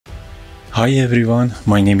Hi everyone,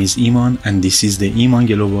 my name is Iman and this is the Iman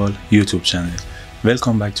Global YouTube channel.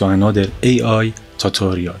 Welcome back to another AI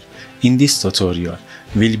tutorial. In this tutorial,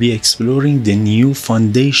 we'll be exploring the new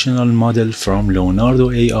foundational model from Leonardo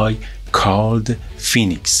AI called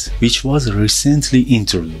Phoenix, which was recently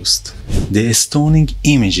introduced. The stunning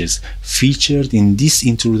images featured in this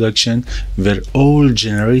introduction were all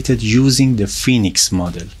generated using the Phoenix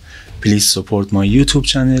model. Please support my YouTube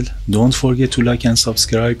channel. Don't forget to like and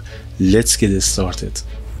subscribe. Let's get started.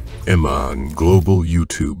 Iman Global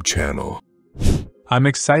YouTube channel. I'm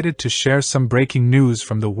excited to share some breaking news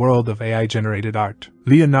from the world of AI-generated art.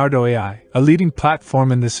 Leonardo AI, a leading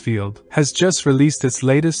platform in this field, has just released its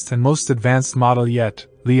latest and most advanced model yet,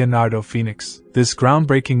 Leonardo Phoenix. This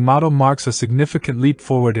groundbreaking model marks a significant leap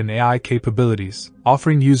forward in AI capabilities,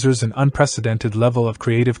 offering users an unprecedented level of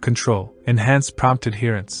creative control, enhanced prompt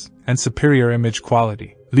adherence, and superior image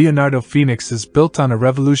quality. Leonardo Phoenix is built on a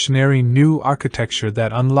revolutionary new architecture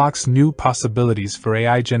that unlocks new possibilities for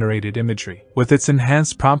AI-generated imagery. With its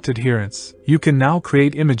enhanced prompt adherence, you can now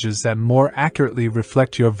create images that more accurately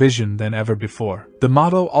reflect your vision than ever before. The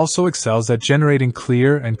model also excels at generating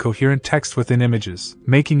clear and coherent text within images,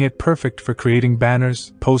 making it perfect for creating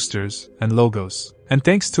banners, posters, and logos. And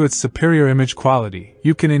thanks to its superior image quality,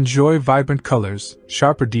 you can enjoy vibrant colors,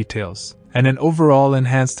 sharper details, and an overall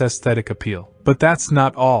enhanced aesthetic appeal. But that's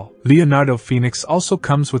not all. Leonardo Phoenix also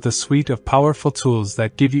comes with a suite of powerful tools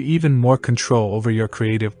that give you even more control over your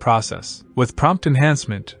creative process. With prompt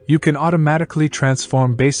enhancement, you can automatically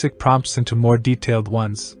transform basic prompts into more detailed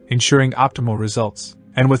ones, ensuring optimal results.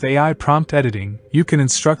 And with AI prompt editing, you can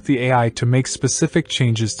instruct the AI to make specific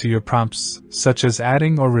changes to your prompts, such as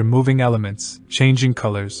adding or removing elements, changing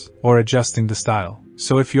colors, or adjusting the style.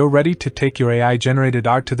 So if you're ready to take your AI-generated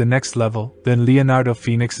art to the next level, then Leonardo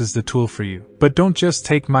Phoenix is the tool for you. But don't just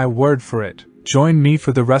take my word for it. Join me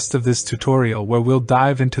for the rest of this tutorial where we'll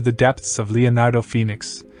dive into the depths of Leonardo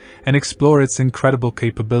Phoenix and explore its incredible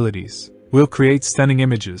capabilities. We'll create stunning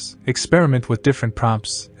images, experiment with different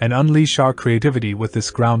prompts, and unleash our creativity with this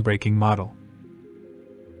groundbreaking model.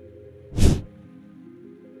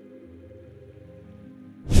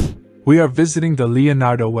 We are visiting the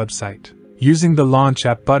Leonardo website. Using the Launch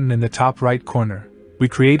App button in the top right corner, we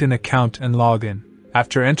create an account and log in.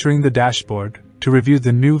 After entering the dashboard, to review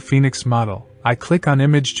the new Phoenix model, I click on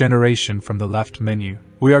Image Generation from the left menu.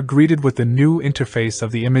 We are greeted with the new interface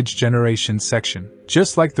of the Image Generation section.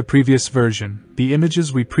 Just like the previous version, the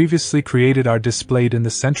images we previously created are displayed in the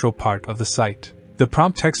central part of the site. The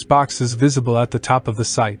prompt text box is visible at the top of the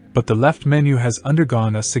site, but the left menu has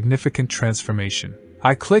undergone a significant transformation.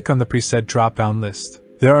 I click on the preset drop-down list.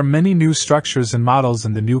 There are many new structures and models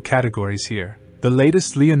in the new categories here. The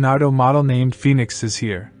latest Leonardo model named Phoenix is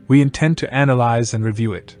here. We intend to analyze and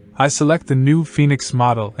review it. I select the new Phoenix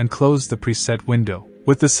model and close the preset window.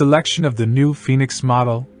 With the selection of the new Phoenix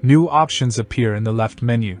model, new options appear in the left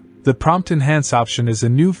menu. The Prompt Enhance option is a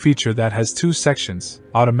new feature that has two sections,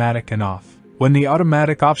 automatic and off. When the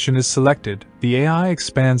automatic option is selected, the AI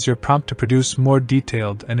expands your prompt to produce more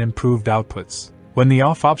detailed and improved outputs. When the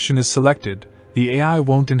off option is selected, the AI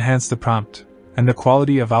won't enhance the prompt, and the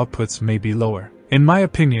quality of outputs may be lower. In my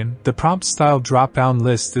opinion, the prompt style drop-down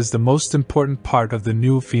list is the most important part of the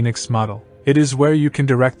new Phoenix model. It is where you can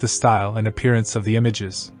direct the style and appearance of the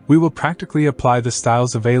images. We will practically apply the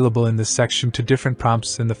styles available in this section to different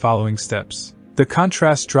prompts in the following steps. The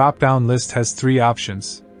contrast drop-down list has three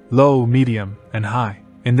options: low, medium, and high.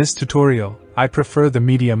 In this tutorial, I prefer the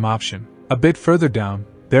medium option. A bit further down,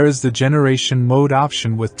 there is the generation mode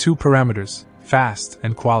option with two parameters: fast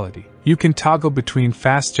and quality. You can toggle between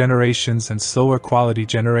fast generations and slower quality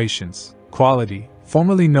generations. Quality,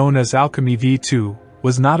 formerly known as Alchemy V2,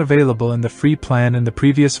 was not available in the free plan in the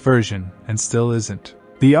previous version and still isn't.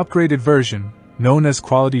 The upgraded version, known as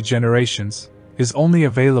Quality Generations, is only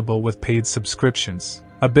available with paid subscriptions.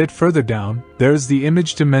 A bit further down, there is the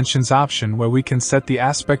Image Dimensions option where we can set the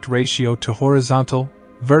aspect ratio to horizontal,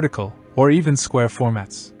 vertical, or even square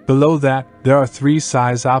formats. Below that, there are three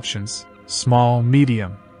size options: small,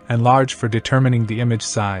 medium, and large for determining the image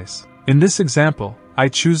size. In this example, I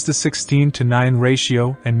choose the 16:9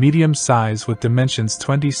 ratio and medium size with dimensions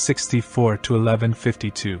 2064 to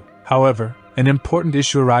 1152. However, an important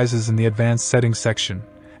issue arises in the advanced settings section,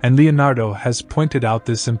 and Leonardo has pointed out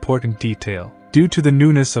this important detail. Due to the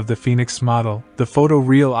newness of the Phoenix model, the photo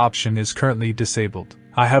real option is currently disabled.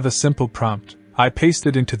 I have a simple prompt. I paste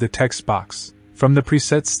it into the text box. From the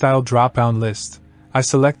preset style drop-down list, I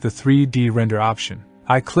select the 3D render option.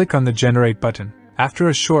 I click on the Generate button. After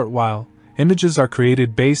a short while, images are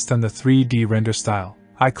created based on the 3D render style.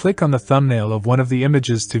 I click on the thumbnail of one of the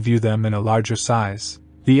images to view them in a larger size.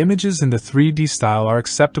 The images in the 3D style are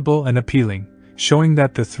acceptable and appealing, showing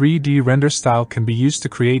that the 3D render style can be used to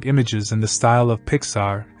create images in the style of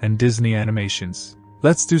Pixar and Disney animations.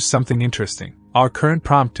 Let's do something interesting. Our current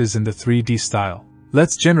prompt is in the 3D style.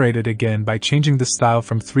 Let's generate it again by changing the style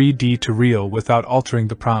from 3D to real without altering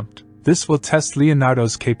the prompt. This will test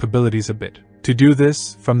Leonardo's capabilities a bit. To do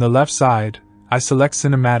this, from the left side, I select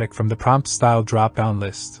Cinematic from the prompt style drop-down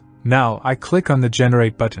list. Now, I click on the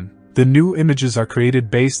Generate button. The new images are created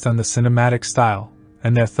based on the cinematic style,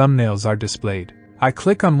 and their thumbnails are displayed. I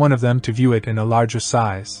click on one of them to view it in a larger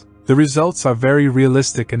size. The results are very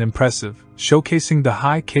realistic and impressive, showcasing the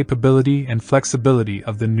high capability and flexibility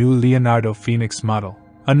of the new Leonardo Phoenix model.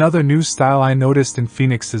 Another new style I noticed in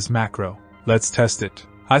Phoenix is macro. Let's test it.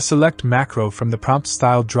 I select macro from the prompt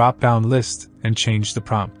style drop-down list and change the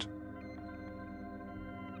prompt.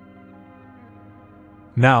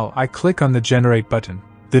 Now, I click on the Generate button.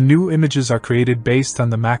 The new images are created based on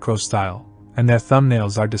the macro style, and their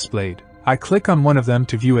thumbnails are displayed. I click on one of them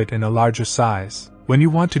to view it in a larger size. When you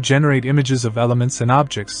want to generate images of elements and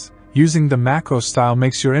objects, using the macro style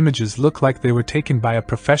makes your images look like they were taken by a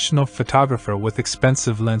professional photographer with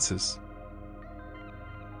expensive lenses.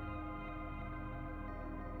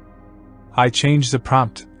 I change the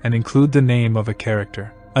prompt and include the name of a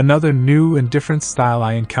character. Another new and different style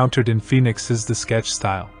I encountered in Phoenix is the sketch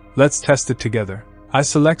style. Let's test it together. I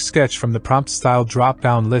select sketch from the prompt style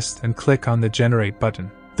drop-down list and click on the Generate button.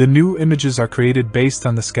 The new images are created based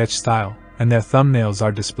on the sketch style, and their thumbnails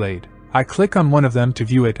are displayed. I click on one of them to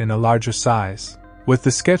view it in a larger size. With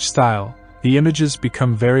the sketch style, the images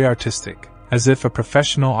become very artistic, as if a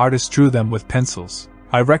professional artist drew them with pencils.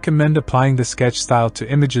 I recommend applying the sketch style to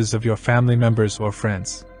images of your family members or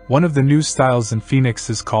friends. One of the new styles in Phoenix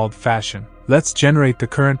is called fashion. Let's generate the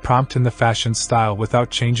current prompt in the fashion style without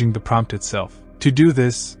changing the prompt itself. To do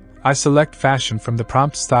this, I select fashion from the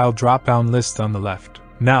prompt style drop-down list on the left.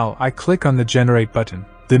 Now, I click on the Generate button.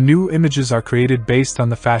 The new images are created based on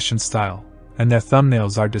the fashion style, and their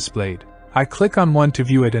thumbnails are displayed. I click on one to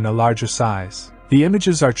view it in a larger size. The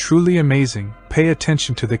images are truly amazing. Pay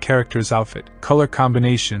attention to the character's outfit, color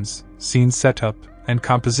combinations, scene setup, and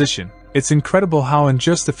composition. It's incredible how in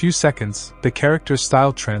just a few seconds, the character's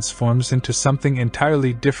style transforms into something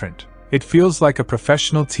entirely different. It feels like a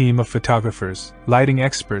professional team of photographers, lighting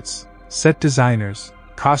experts, set designers,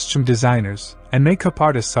 costume designers, and makeup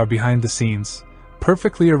artists are behind the scenes,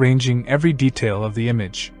 perfectly arranging every detail of the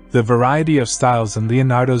image. The variety of styles in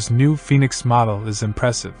Leonardo's new Phoenix model is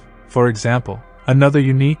impressive. For example, another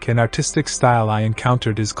unique and artistic style I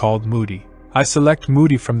encountered is called Moody. I select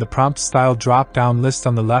Moody from the prompt style drop-down list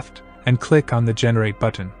on the left and click on the Generate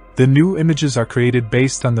button. The new images are created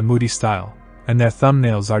based on the Moody style, and their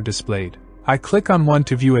thumbnails are displayed. I click on one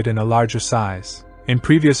to view it in a larger size. In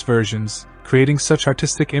previous versions, creating such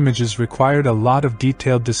artistic images required a lot of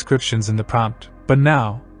detailed descriptions in the prompt, but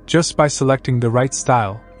now, just by selecting the right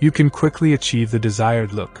style, you can quickly achieve the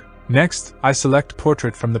desired look. Next, I select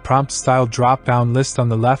Portrait from the prompt style drop-down list on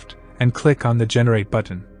the left and click on the Generate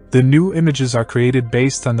button. The new images are created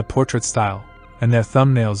based on the portrait style, and their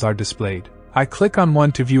thumbnails are displayed. I click on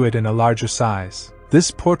one to view it in a larger size. This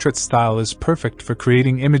portrait style is perfect for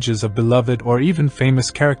creating images of beloved or even famous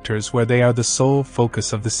characters where they are the sole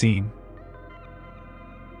focus of the scene.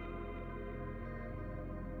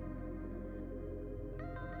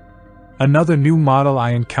 Another new model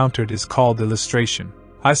I encountered is called Illustration.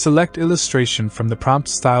 I select Illustration from the prompt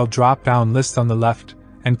style drop-down list on the left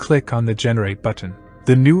and click on the Generate button.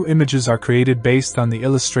 The new images are created based on the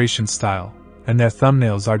illustration style, and their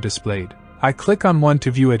thumbnails are displayed. I click on one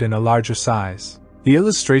to view it in a larger size. The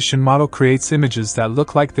illustration model creates images that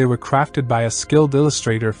look like they were crafted by a skilled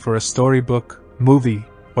illustrator for a storybook, movie,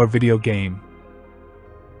 or video game.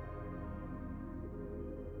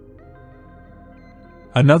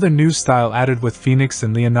 Another new style added with Phoenix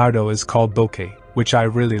and Leonardo is called bokeh, which I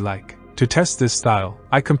really like. To test this style,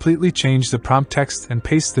 I completely change the prompt text and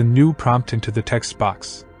paste the new prompt into the text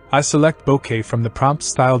box. I select bokeh from the prompt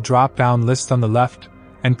style drop-down list on the left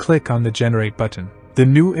and click on the Generate button. The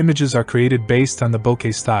new images are created based on the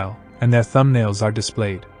bokeh style, and their thumbnails are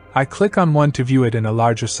displayed. I click on one to view it in a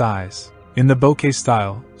larger size. In the bokeh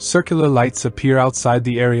style, circular lights appear outside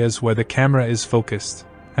the areas where the camera is focused,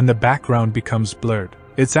 and the background becomes blurred.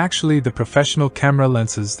 It's actually the professional camera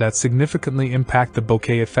lenses that significantly impact the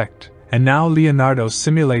bokeh effect, and now Leonardo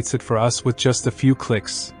simulates it for us with just a few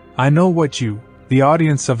clicks. I know what you, the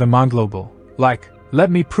audience of Iman Global, like.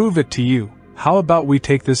 Let me prove it to you. How about we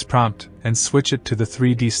take this prompt and switch it to the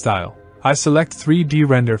 3D style? I select 3D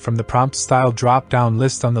render from the prompt style drop-down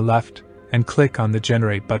list on the left and click on the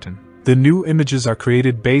Generate button. The new images are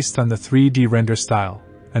created based on the 3D render style,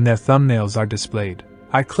 and their thumbnails are displayed.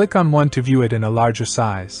 I click on one to view it in a larger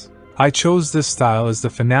size. I chose this style as the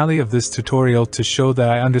finale of this tutorial to show that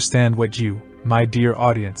I understand what you, my dear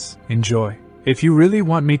audience, enjoy. If you really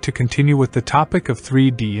want me to continue with the topic of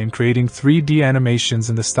 3D and creating 3D animations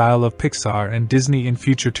in the style of Pixar and Disney in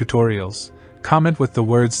future tutorials, comment with the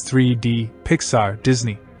words 3D, Pixar,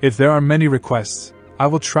 Disney. If there are many requests, I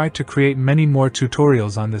will try to create many more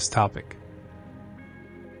tutorials on this topic.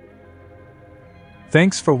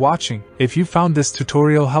 Thanks for watching. If you found this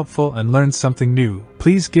tutorial helpful and learned something new,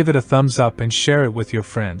 please give it a thumbs up and share it with your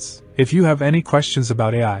friends. If you have any questions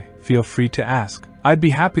about AI, feel free to ask. I'd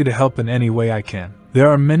be happy to help in any way I can. There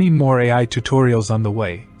are many more AI tutorials on the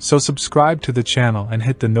way, so subscribe to the channel and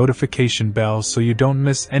hit the notification bell so you don't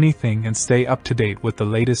miss anything and stay up to date with the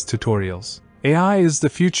latest tutorials. AI is the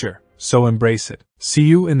future, so embrace it. See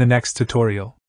you in the next tutorial.